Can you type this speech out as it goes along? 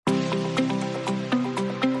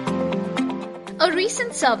A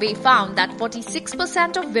recent survey found that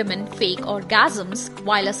 46% of women fake orgasms,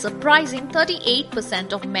 while a surprising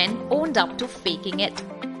 38% of men owned up to faking it.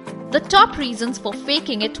 The top reasons for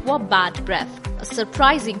faking it were bad breath. A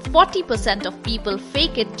surprising 40% of people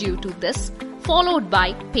fake it due to this, followed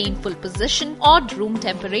by painful position, odd room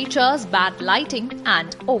temperatures, bad lighting,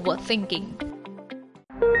 and overthinking.